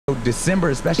December,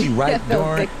 especially right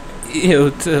during.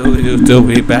 He'll still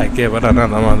be back here with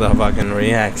another motherfucking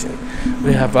reaction.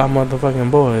 We have our motherfucking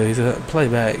boys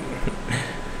playback.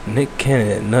 Nick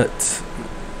Cannon nuts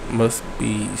must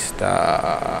be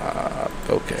stopped.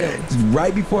 Okay.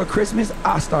 Right before Christmas,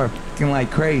 I start fucking like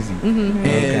crazy,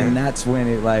 and that's when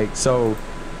it like so.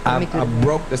 I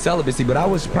broke the celibacy, but I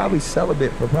was probably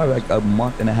celibate for probably like a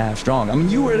month and a half strong. I mean,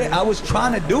 you were there. I was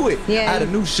trying to do it. Yeah. I had a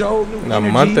new show, new energy.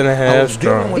 A month and a half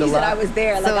strong. He said I was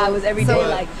there, like I was every day,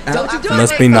 like, don't you do it.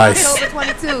 Must be nice. October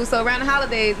 22, so around the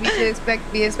holidays, we should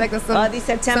be expecting some. These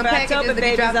September, October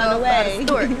babies on the way.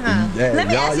 Store, huh? Yeah, Let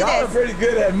me ask you y'all are pretty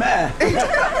good at math.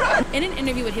 In an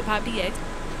interview with Hip Hop DX,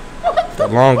 the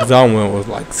longest I went was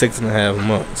like 6.5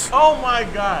 months. Oh my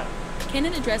God.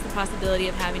 Cannon addressed the possibility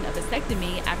of having a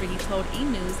vasectomy after he told E!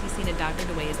 News he's seen a doctor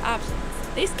to weigh his options.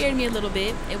 They scared me a little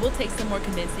bit. It will take some more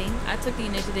convincing. I took the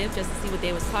initiative just to see what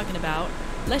they was talking about.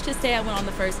 Let's just say I went on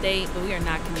the first date, but we are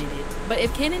not committed. But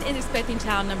if Cannon is expecting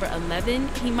child number 11,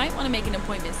 he might want to make an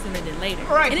appointment sooner than later.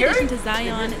 Right, in addition to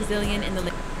Zion, Zillion, and the...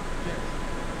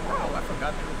 Wow, I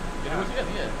forgot that. Yeah,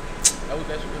 that was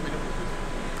actually.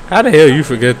 How the hell you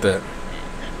forget that?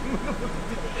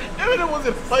 Eminem was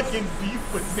in fucking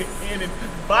beef with Nick Cannon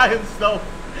by himself.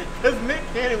 Because Nick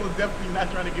Cannon was definitely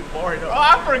not trying to get barred up. Oh,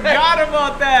 I forgot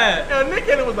about that. Yeah, Nick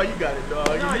Cannon was like, you got it, dog.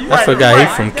 No, I forgot he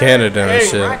from Canada and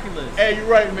shit. Hey, you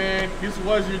right, man. This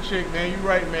was your chick, man. You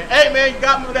right, man. Hey, man, you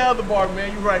got me with that other bar,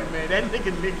 man. You right, man. That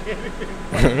nigga Nick Cannon.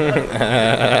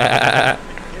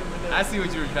 I see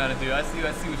what you were trying to do. I see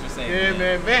what you're saying.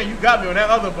 Yeah, man, you got me on that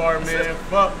other bar, man.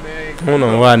 Fuck, man. I don't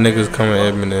know why niggas come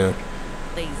at Eminem.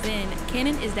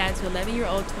 Cannon is dad to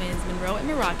 11-year-old twins Monroe and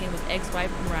Moroccan with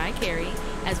ex-wife Mariah Carey,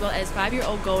 as well as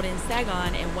 5-year-old Golden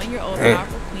Sagon and 1-year-old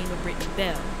powerful queen with Brittany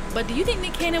Bell. But do you think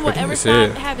Nick Cannon will ever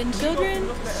stop having children?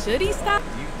 Should he stop?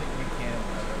 Do you think Nick Cannon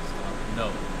will ever stop?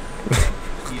 No.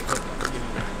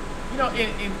 You know,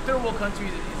 in third world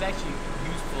countries, it's actually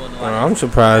useful in a lot of I'm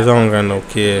surprised I don't got no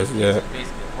kids yet.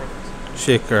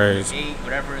 Shit crazy.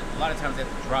 Whatever. A lot of times they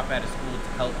have to drop out of school to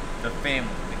help the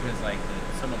family because, like,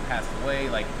 someone passed away,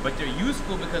 like, but they're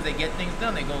useful because they get things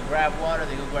done. They go grab water,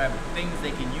 they go grab things they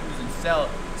can use and sell.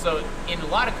 So in a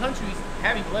lot of countries,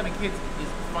 having 11 kids is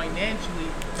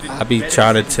financially. I be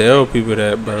trying to tell people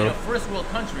that, bro. But in a first world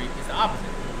country, it's the opposite.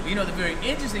 You know, the very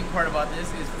interesting part about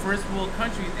this is first world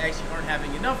countries actually aren't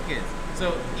having enough kids.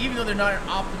 So even though they're not in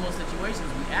optimal situations,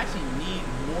 we actually need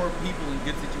more people in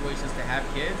good situations to have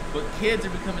kids. But kids are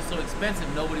becoming so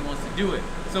expensive, nobody wants to do it.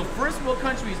 So first world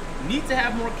countries need to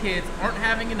have more kids, aren't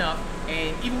having enough,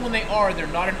 and even when they are, they're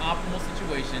not in optimal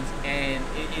situations. And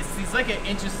it's like an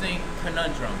interesting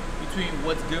conundrum between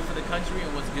what's good for the country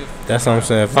and what's good for That's what I'm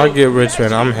saying. If I get rich,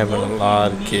 man, I'm having a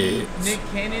lot of kids. Nick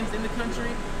Cannons in the country,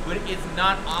 but it's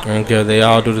not optimal. I don't care if they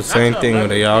all do the same thing or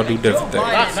they all do different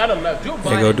things. Not 11.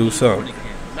 They go do something.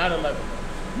 Not 11.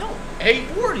 No,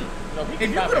 40. No, if you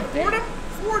could afford him,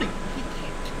 40. He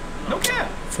can't. No cap.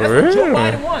 For That's real?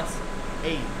 what Joe Biden wants.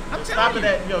 8. I'm Stop telling it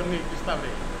you. at, yo, Nick, just stop it.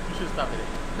 You should stop it at.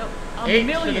 No, a 8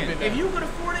 million. should've been If you could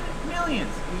afford it,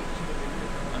 millions.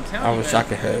 I'm telling I you. wish I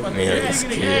could have millions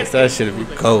of kids. That should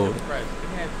be cold.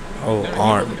 Whole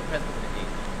army.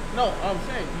 No, I'm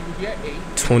saying you would get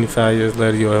 8. 25 years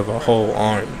later, you'll have a whole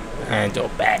army behind your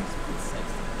back.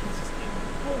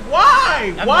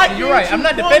 Why? Why can't you're right. I'm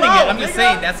not pull defending out, it. I'm just nigga?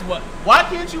 saying that's what. Why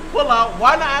can't you pull out?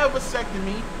 Why not have a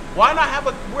vasectomy? Why not have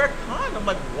a wear condom?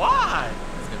 Like, why?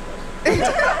 No,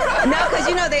 because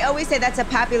you know they always say that's a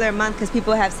popular month because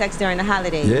people have sex during the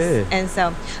holidays. Yeah. And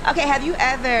so, okay, have you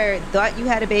ever thought you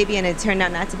had a baby and it turned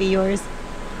out not to be yours?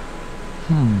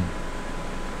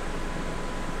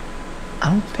 I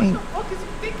don't think. What the fuck is you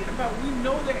thinking about? We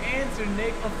know the answer,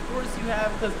 Nick. Of course you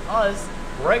have, because us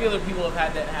regular people have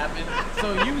had that happen.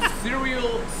 So you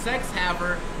serial sex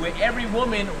haver with every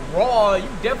woman raw, you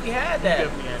definitely had that.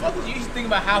 What was you should think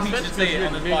about how he should say it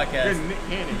on this podcast? You're Nick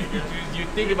Cannon. You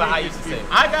think about how you should say it.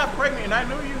 I got pregnant and I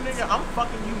knew you, nigga. I'm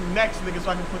fucking you next, nigga, so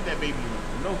I can put that baby in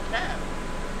you. No cap.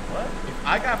 What? If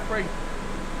I got pregnant.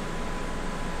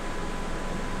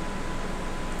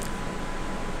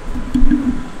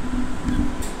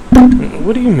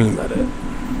 What do you mean by that?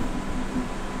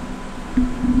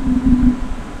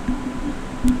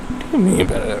 What do you mean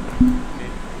by that?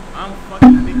 I'm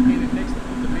fucking Nick Cannon next to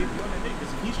put the baby on the nigga.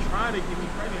 Because if he's trying to get me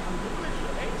pregnant, I'm doing that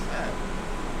shit ASAP.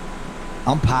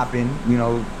 I'm popping, you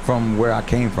know, from where I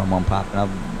came from. I'm popping.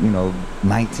 I'm,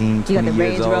 19, 20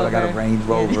 years old. I got a Range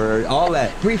Rover, all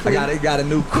that. I got a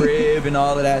new crib and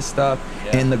all of that stuff.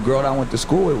 Yeah. And the girl that I went to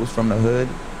school with was from the hood.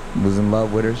 Was in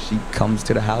love with her. She comes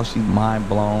to the house. She's mind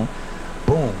blown.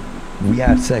 Boom. We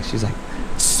have sex. She's like,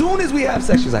 soon as we have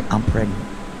sex, she's like, I'm pregnant.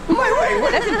 I'm like,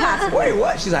 wait, That's impossible. Wait,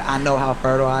 what? She's like, I know how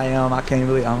fertile I am. I can't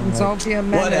really. I'm Don't like, be a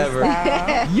menace, whatever.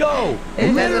 style. Yo,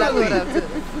 That's what I literally,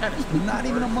 put up to. not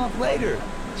even a month later,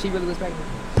 She really was pregnant.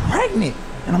 pregnant.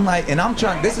 And I'm like, and I'm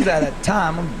trying. This is at a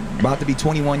time I'm about to be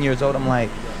 21 years old. I'm like,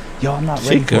 yo, I'm not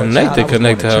ready for a child. I was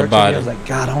going to her church body. I was like,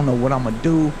 God, I don't know what I'm gonna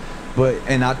do. But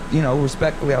and I, you know,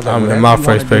 respectfully, I was like, I'm in whatever my you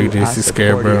first wanna do, pregnancy, I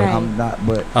scared, support bro. it. I'm not,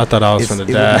 but I thought I was it gonna would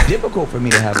be die. difficult for me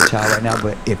to have a child right now.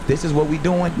 But if this is what we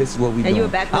doing, this is what we And doing. you were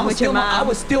back home with your mom? I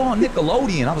was still on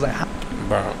Nickelodeon. I was like,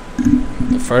 Bro,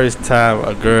 the first time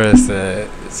a girl said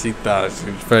she thought she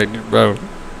was pregnant, bro,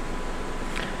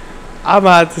 I'm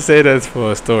about to say that's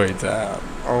for a story time.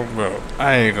 Oh, bro,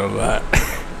 I ain't gonna lie.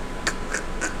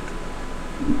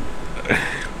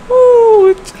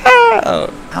 Ooh, child.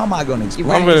 how am I gonna explain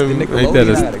I'm this to gonna Nickelodeon? make that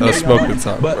I gotta a get smoking on.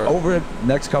 talk, But bro. over the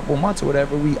next couple months or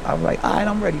whatever, I was like, all right,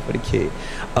 I'm ready for the kid.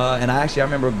 And I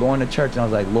remember going to church and I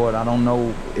was like, Lord, I don't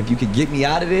know if you could get me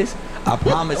out of this. I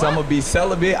promise I'm gonna be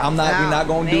celibate. We're not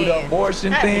gonna do the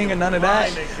abortion thing and none of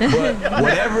that. But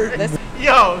whatever.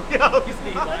 Yo, You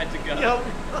say lied to God. yo,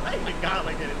 lying to God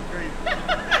like that is crazy.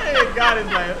 Hey, God is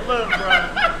like, look, bro,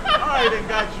 I already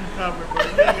got you covered, bro. You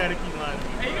ain't gotta keep lying to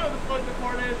me. Hey, you know what the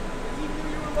part is? He knew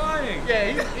you were lying.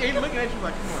 Yeah, he's looking at you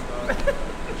like, come on, dog.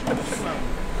 Chill out.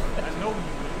 I know you,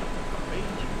 man. I made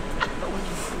you, man. I know what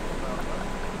you're talking about, bro.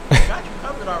 I got you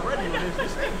covered already with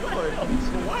this. This ain't yours.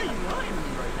 So why are you lying to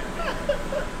me right now?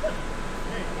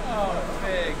 Oh,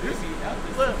 man.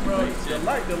 Look, bro,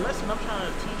 the lesson I'm trying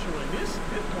to teach you in this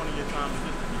point of your time is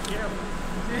just to be careful.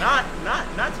 Not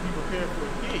to be prepared for a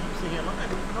kid. You see him lying,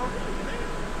 you know, really, man.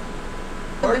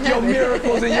 Work your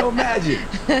miracles and your magic.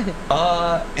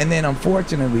 And then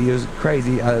unfortunately, it was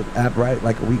crazy. Right,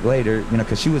 like a week later, you know,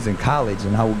 because she was in college,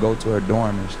 and I would go to her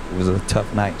dorm, and it was a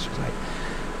tough night. She was like,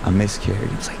 I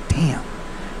miscarried. I was like, damn.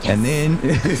 Yes. And then,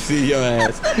 see your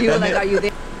ass. You were like, are you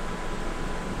there?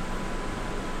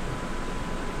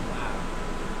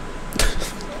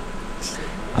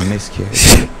 I miscarried. I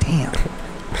was like, damn.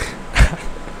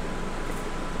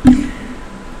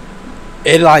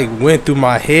 It like went through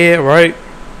my head, right?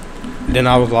 Then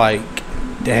I was like,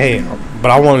 damn.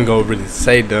 But I wasn't gonna really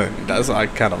say nothing. That's why I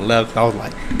kind of left. I was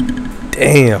like,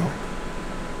 damn.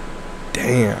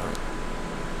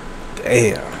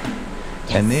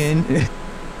 And then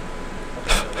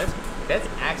That's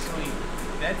actually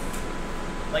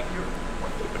like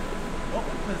what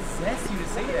would possess you to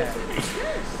say that?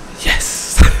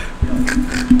 Yes.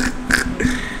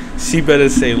 She better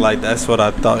say like that's what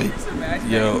I thought.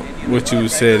 Yo, what you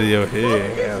said in your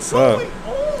head. That's up.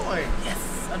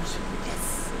 Yes, I'm sure.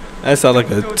 Yes. That sounds like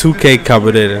a 2K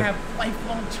combinator. Have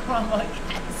lifelong trauma.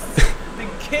 Yes. The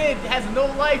kid has no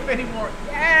life anymore.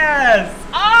 Yes.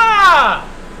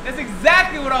 That's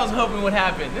exactly what I was hoping would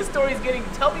happen. This story is getting.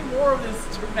 Tell me more of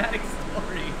this dramatic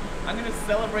story. I'm gonna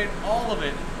celebrate all of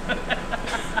it.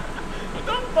 What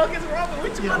the fuck is wrong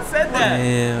with which one said that?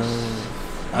 Damn.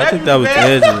 I think that was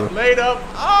Angela. Laid up.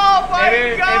 Oh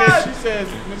my god! And then she says,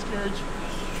 miscarriage.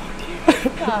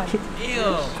 God,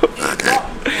 ew.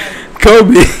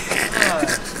 Kobe. God.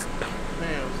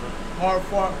 Man, it was a hard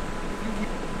fought.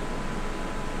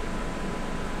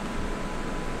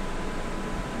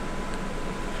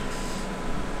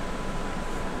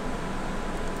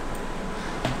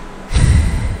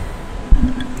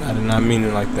 I did not mean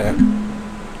it like that.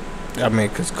 I mean,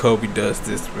 because Kobe does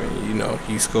this when, you know,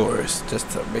 he scores, just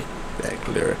to make that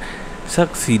clear.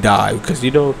 Sucks he died, because,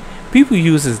 you know, people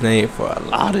use his name for a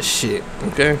lot of shit,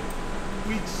 okay?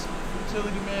 Weeks.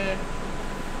 Utility man.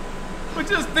 But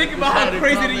just think about how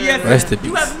crazy the yes Rest is. in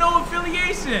You peace. have no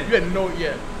affiliation. You had no,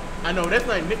 yeah. I know, that's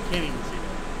like Nick can't even see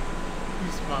that.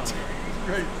 He's smiling. He's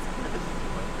great.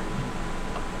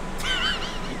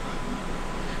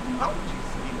 How would you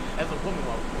see as a woman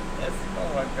while That's,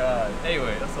 oh my god.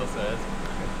 Anyway, that's so sad.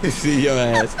 see your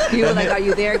ass. You were like, are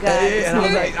you there, God? Yeah, and I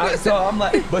was like, I'm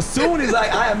like, but soon as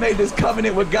like I had made this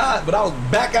covenant with God, but I was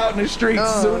back out in the streets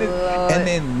soon as, and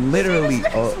then literally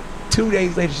 2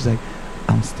 days later, she's like,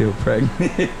 I'm still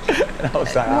pregnant. And I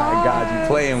was like, all right, God, you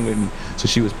playing with me. So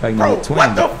she was pregnant Bro, with twins.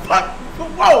 what the fuck?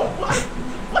 Whoa!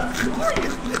 What story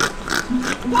is this?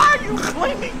 Why are you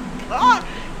blaming God?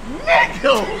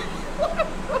 Nigga!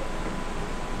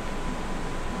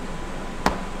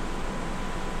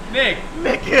 Nick,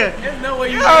 Nigga! there's no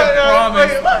way you can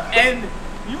promise. And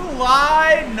you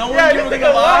lied knowing Yeah, you this were nigga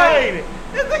gonna lie. lied.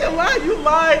 This nigga lied. You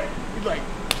lied. You like,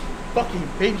 fucking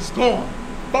baby's gone.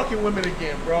 Fucking women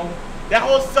again, bro. That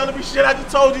whole celebrity shit I just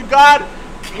told you, God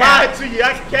lied to you.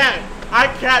 I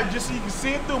can't. Just so you can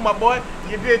see it through, my boy.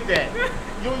 You did that.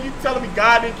 You telling me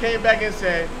God then came back and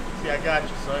said, see, I got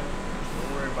you, son.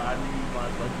 Don't worry about it. I knew you might.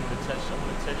 I'm gonna test your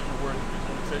words. I'm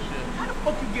gonna said shit. How the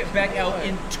fuck you get back out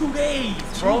in 2 days,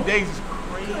 bro? 2 days is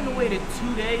crazy. You couldn't wait 2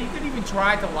 days. You couldn't even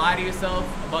try to lie to yourself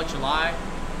about your lie.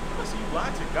 So you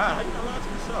lied to God. How you not lie to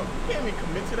yourself? You can't even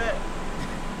commit to that.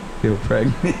 Feel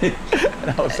pregnant.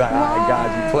 And I was like, all right,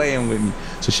 God, you playing with me.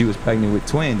 So she was pregnant with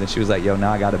twins, and she was like, yo,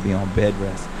 now I got to be on bed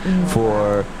rest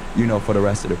for, you know, for the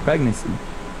rest of the pregnancy.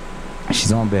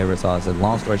 She's on bed rest. So I said,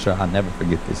 long story short, I'll never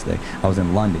forget this day. I was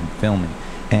in London filming,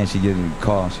 and she gives me a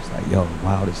call, and she's like, yo,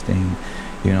 wildest thing,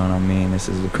 you know what I mean? This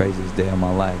is the craziest day of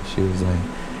my life. She was like,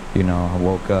 you know, I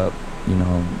woke up, you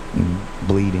know,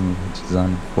 bleeding, which is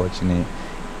unfortunate.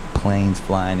 Planes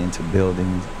flying into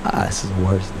buildings. This is the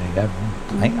worst day ever.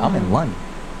 I'm in London.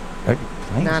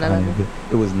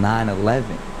 It was 9/11,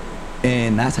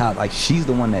 and that's how, like, she's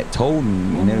the one that told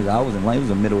me. And I was in London. It was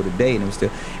the middle of the day, and it was still.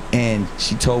 And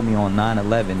she told me on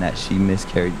 9/11 that she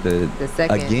miscarried the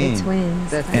second again. The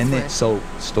twins. And then so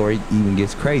story even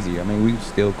gets crazier. I mean, we were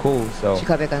still cool. So she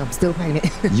called back like, I'm still pregnant.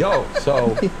 Yo,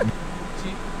 so she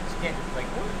can't, like,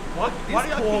 what? Why do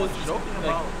y'all keep joking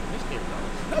about?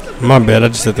 My bad, I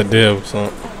just said the deal. So.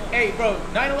 Hey, bro,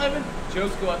 9/11,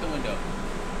 jokes go out the window.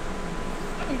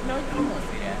 I mean, no, you don't want to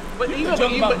say that. But you can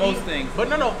joke about most things. But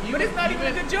no. But it's not even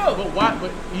a good joke. But why?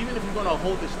 But even if you're gonna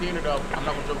hold the standard of, I'm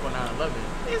not gonna joke about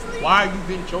 9/11. Why are you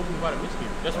then joking about a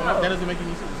miscarriage? That's what. That doesn't make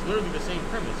any sense. It's literally the same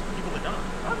premise. People are dying.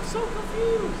 I'm so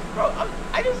confused, bro.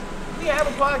 We have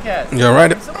a podcast. You're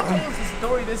right. If someone tells a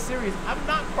story this serious, I'm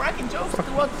not cracking jokes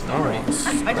throughout the story.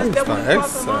 I just that wouldn't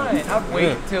cross my mind. I'd wait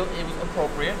until it was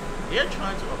appropriate. They're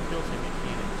trying to appeal to Nick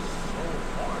Cannon so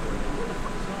hard. What the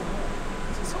fuck is going on?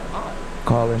 This is so odd.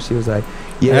 Call her and she was like,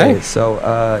 yeah, so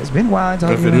it's been a while.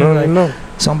 Talking like,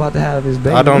 so I'm about to have his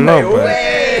baby. I don't know,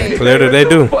 but clearly they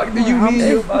do. What the fuck do you mean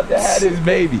you about to have his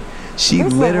baby? She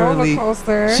literally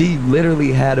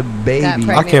had a baby.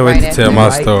 I can't wait to tell my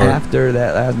story. After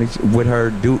that last mix with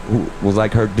her dude, who was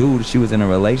like her dude she was in a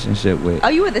relationship with. Oh,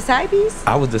 you were the side piece?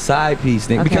 I was the side piece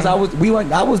thing because I was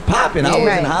popping. I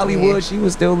was in Hollywood. Yeah. She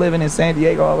was still living in San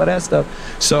Diego, all of that stuff.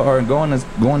 So or going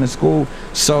to school.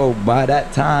 So by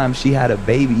that time she had a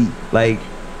baby, like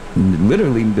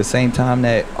literally the same time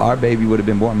that our baby would have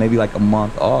been born, maybe like a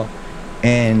month off.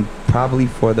 And probably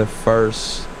for the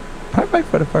first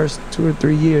 2 or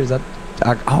 3 years, I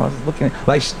was looking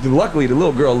like. Luckily, the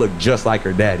little girl looked just like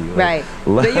her daddy. Like, right.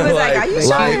 But you was like, "Are you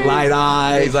sure?" Light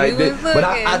eyes, like this. But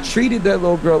I treated that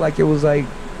little girl like it was like,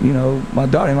 you know, my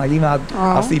daughter. And like even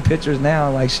I see pictures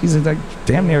now, like she's like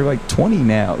damn near like 20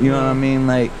 now. You know what I mean?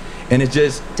 Like, and it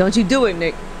just don't you do it,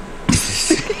 Nick?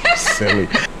 Silly.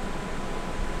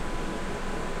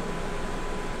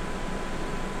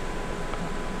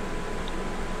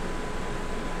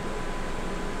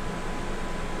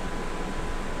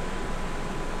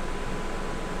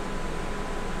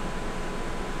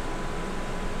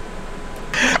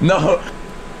 No.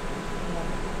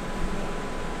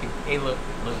 Hey, look,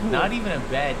 not even a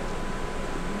bad.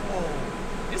 Whoa.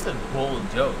 It's a bold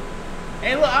joke.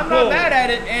 Hey, look, I'm not mad at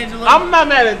it, Angela. I'm not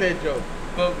mad at that joke.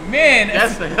 But man,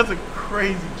 that's a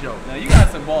crazy joke. No, you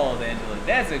got some balls, Angela.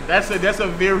 That's a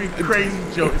very crazy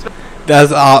joke.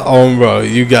 That's our own, bro.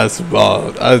 You got some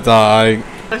balls. That's all right.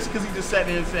 That's because he just sat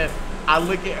there and said, "I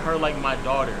look at her like my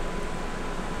daughter."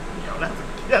 Yo,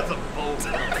 that's a bold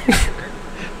joke.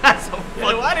 That's a bold.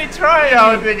 Why they trying you?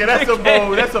 Nigga,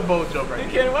 that's a bold joke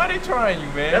right there. Why they trying you,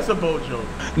 man? That's a bold joke.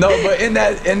 No, but in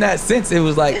that sense, it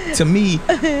was like, to me,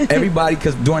 everybody,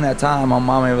 because during that time, my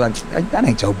mama was like, that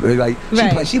ain't your, like,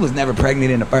 she was never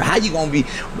pregnant in the first. How you gonna be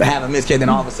having a miscarriage and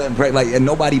all of a sudden pregnant? Like, and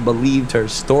nobody believed her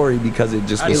story because it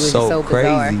just was so crazy.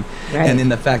 Right. And then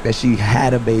the fact that she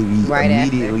had a baby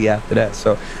immediately after that.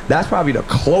 So that's probably the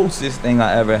closest thing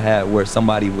I ever had where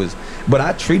somebody was. But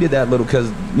I treated that little,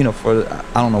 because, you know,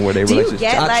 I don't know where they were.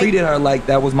 I treated her like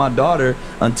that was my daughter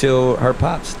until her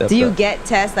pop stepped up. Do you get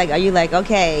tests? Like, are you like,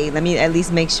 okay, let me at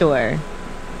least make sure?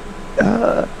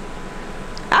 I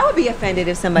would be offended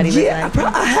if somebody was like...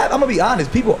 I'm going to be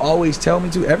honest. People always tell me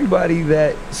to. Everybody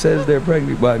that says they're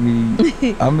pregnant by me,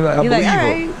 I'm like, I believe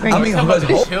them. Right, I mean, how about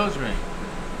the children?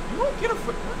 You won't get a...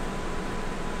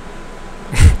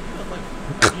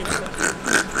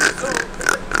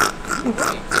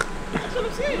 That's what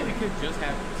I'm saying. They could just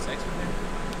have sex with him,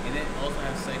 and then also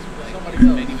have sex with like somebody as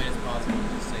many men as possible, and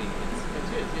just say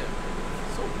it's it. Yeah,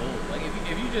 so bold. Like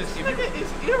if you just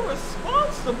it's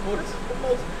irresponsible. This is the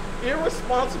most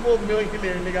irresponsible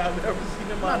millionaire nigga I've ever seen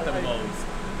in my life. Not the most.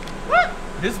 What?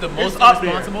 This is the most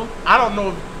irresponsible. I don't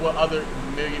know what other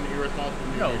irresponsible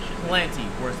millionaire shit. Plenty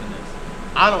worse than this.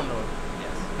 I don't know.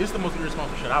 Yes, this is the most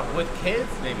irresponsible shit I've heard. With kids,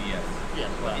 maybe yes. Yeah,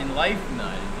 but in life, no.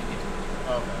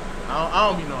 Okay. I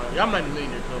don't be knowing. I'm not a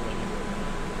millionaire club like you.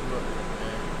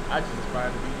 I just aspire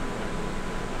to be you.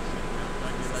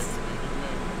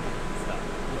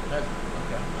 peasant.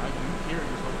 Okay. You carry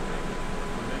this whole thing.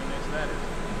 One thing next to that is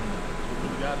what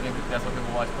really got it. That's what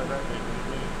people watch play back. They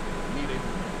need it.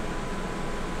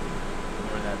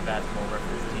 Or that basketball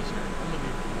reference t-shirt. I'm gonna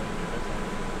leave it for one year.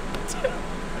 That's all.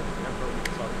 That bro be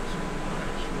talking too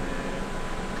much, man.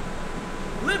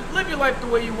 Live your life the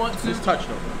way you want to. Just touch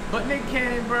though, bro. But Nick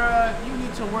Cannon, bruh, you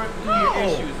need to work through your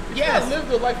issues. Yes, live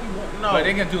the life you want. No, but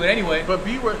they're gonna do it anyway. But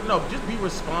just be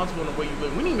responsible in the way you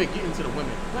live. We didn't even get into the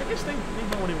women. I guess they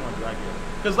know what they want to do. I guess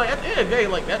because like at the end of the day,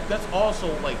 like that's also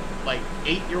like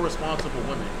 8 irresponsible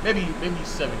women. Maybe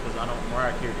 7 because I don't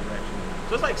Mariah Carey did actually.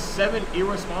 So it's like 7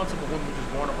 irresponsible women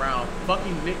just going around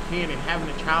fucking Nick Cannon, having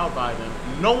a child by them,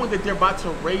 knowing that they're about to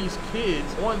raise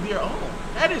kids on their own.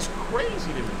 That is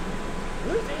crazy to me.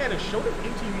 What if they had a show? If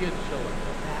MTV had a show like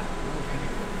that?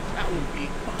 That would be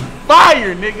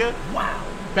fire, nigga. Wow.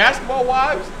 Basketball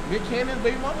Wives, Nick Cannon's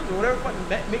baby mamas, or whatever.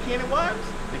 Nick Cannon wives,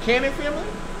 the Cannon family.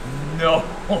 No.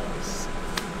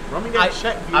 Run me that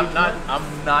check. I'm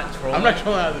not trolling. I'm not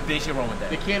trolling out of They should run with that.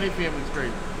 The Cannon family's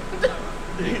crazy.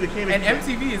 The Cannon and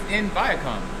MTV is in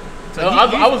Viacom. So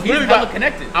I was really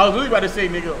connected. I was really about to say,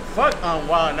 nigga, fuck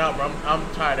Wild 'N Out, bro. I'm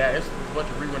tired of that. It's a bunch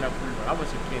of rerun after rerun. I want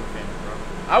to see Cannon family, bro.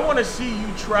 I want to see you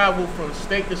travel from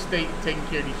state to state taking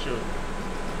care of these children.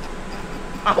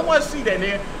 I want to see that,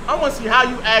 nigga. I want to see how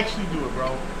you actually do it,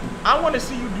 bro. I want to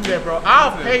see you do that, bro.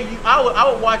 I'll pay you. I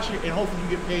would watch it, and hopefully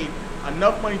you get paid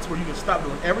enough money to where you can stop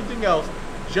doing everything else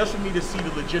just for me to see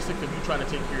the logistics of you trying to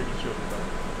take care of these children, bro.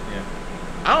 Yeah.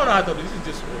 I don't know how to. This is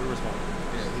just irresponsible.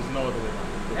 There's no other way around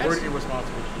it. The word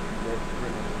irresponsible should be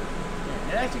written on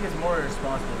it. It actually gets more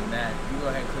irresponsible than that. You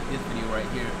go ahead and click this video right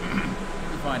here.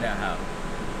 You find out how.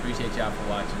 Appreciate y'all for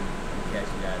watching. We'll catch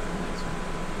you guys in the next one.